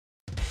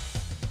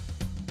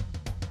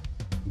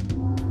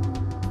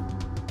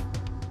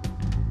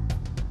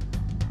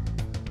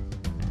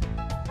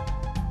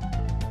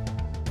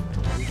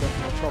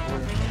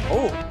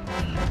Oh.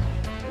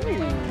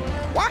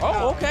 Wow.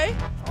 Oh, okay.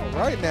 All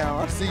right now,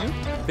 I see you.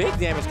 Big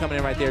damage coming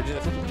in right there.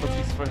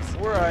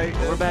 We're right.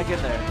 We're back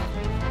in there.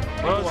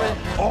 What was it?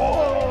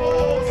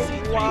 Oh,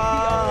 C3PO,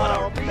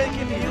 wow. what a big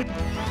view.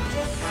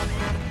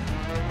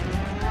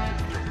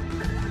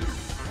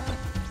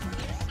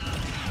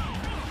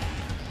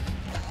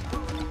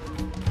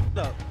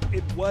 No,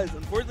 it was.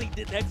 Unfortunately, he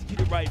didn't execute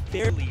it right.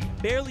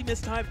 Barely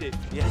mistimed it.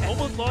 Yeah.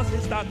 Almost lost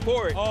his stock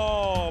forward.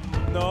 Oh,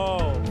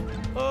 no.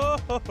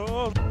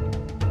 Oh.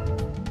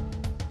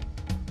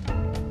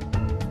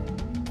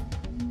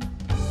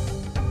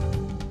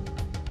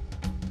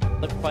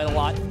 Quite a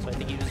lot, so I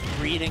think he was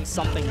reading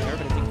something there,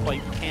 but it didn't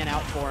quite pan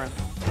out for him.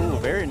 Ooh,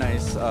 very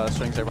nice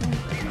strings there.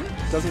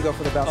 Doesn't go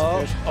for the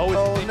bounce.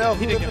 Oh, No,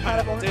 he didn't get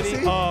pineapple pineapple, on did he?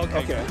 the Oh,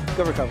 okay.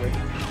 Good recovery.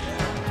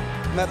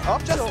 And that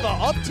up Just tilt. the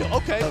up tilt.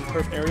 Okay.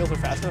 Perf aerials are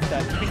fast enough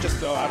that you can just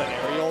throw out an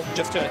aerial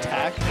just to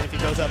attack, and if he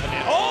goes up and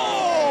in.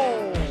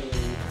 Oh!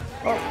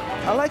 Oh,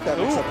 I like that.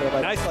 mix up there,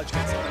 like, Nice ledge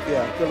cancel.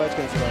 Yeah, good ledge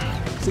cancel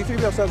though.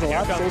 C3PO says a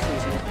lot of safe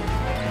things here.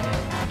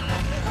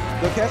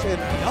 Good catch,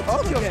 and up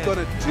tilt's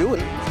gonna do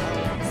it.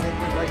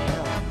 Right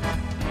now.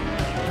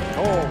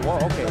 Oh, whoa,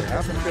 okay.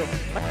 That's a kill.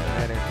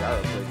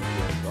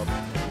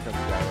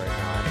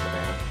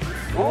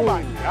 Oh,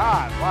 my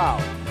God. Wow.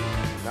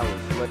 That was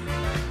slick.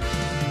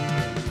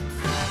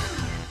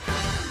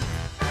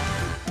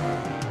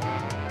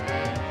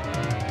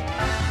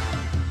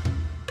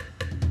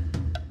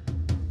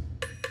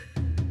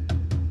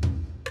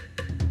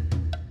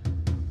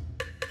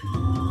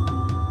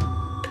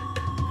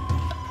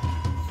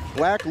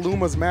 Black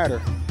Lumas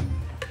matter.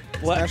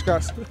 Smash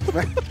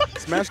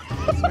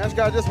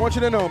God just wants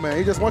you to know, man.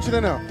 He just wants you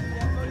to know.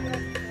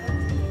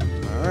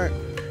 All right.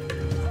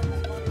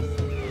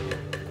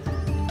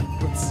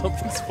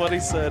 Something's funny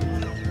said.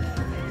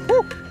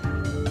 Woo.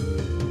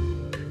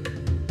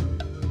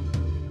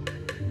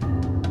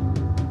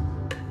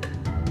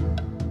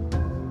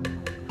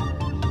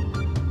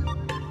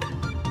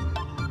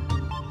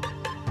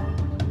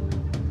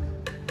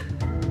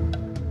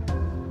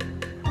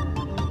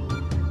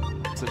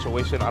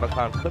 Situation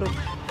Otacon could have.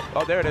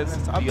 Oh, there it is.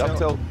 The up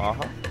tilt.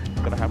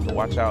 Gonna have to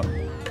watch out.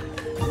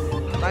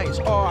 Nice.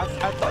 Oh,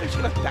 I thought he was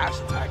going to dash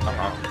attack.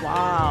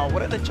 Wow,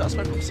 what an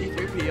adjustment from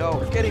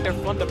C3PO. We're getting their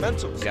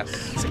fundamentals. Yes.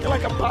 See, you're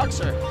like a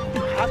boxer.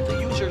 You have to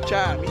use your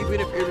jab,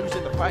 even if you're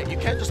losing the fight. You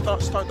can't just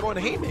start throwing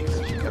haymakers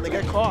because they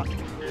get caught.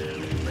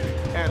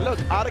 And look,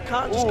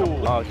 Otacon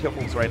just kill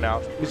moves right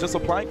now. He's just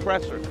applying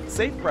pressure,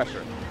 safe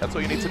pressure. That's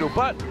what you need to do.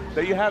 But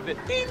there you have it.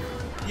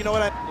 You know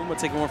what? I'm going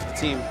to take one for the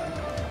team.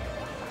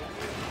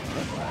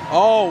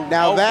 Oh,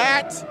 now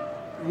that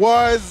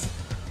was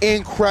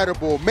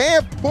incredible.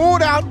 Man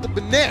pulled out the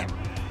banana,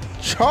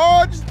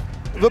 charged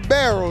the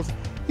barrels.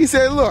 He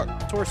said, look.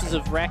 Sources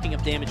of racking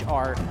up damage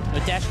are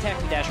dash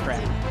attack and dash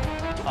grab.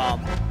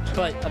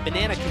 But a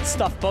banana can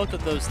stuff both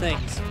of those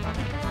things.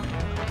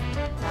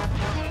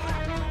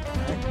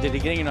 Did he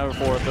get another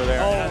forward throw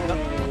there? Oh,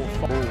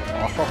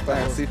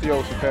 man. C3PO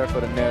was prepared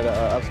for the net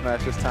up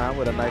smash this time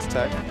with a nice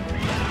tech.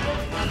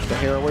 The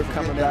hair away from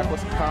coming back with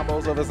some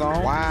combos of his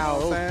own.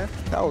 Wow,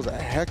 that was a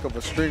heck of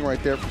a string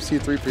right there from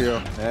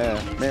C3PO.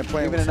 Yeah, man,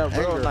 playing even with in a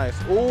real anger. nice.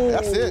 Ooh,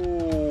 that's it.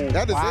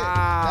 That is wow.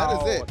 it. That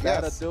is it.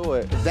 That'll Yes. do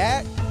it.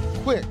 That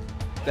quick.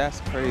 That's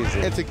crazy.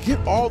 And to get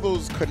all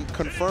those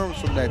confirms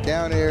from that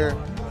down air,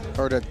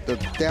 or the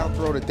down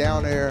throw to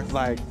down air,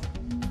 like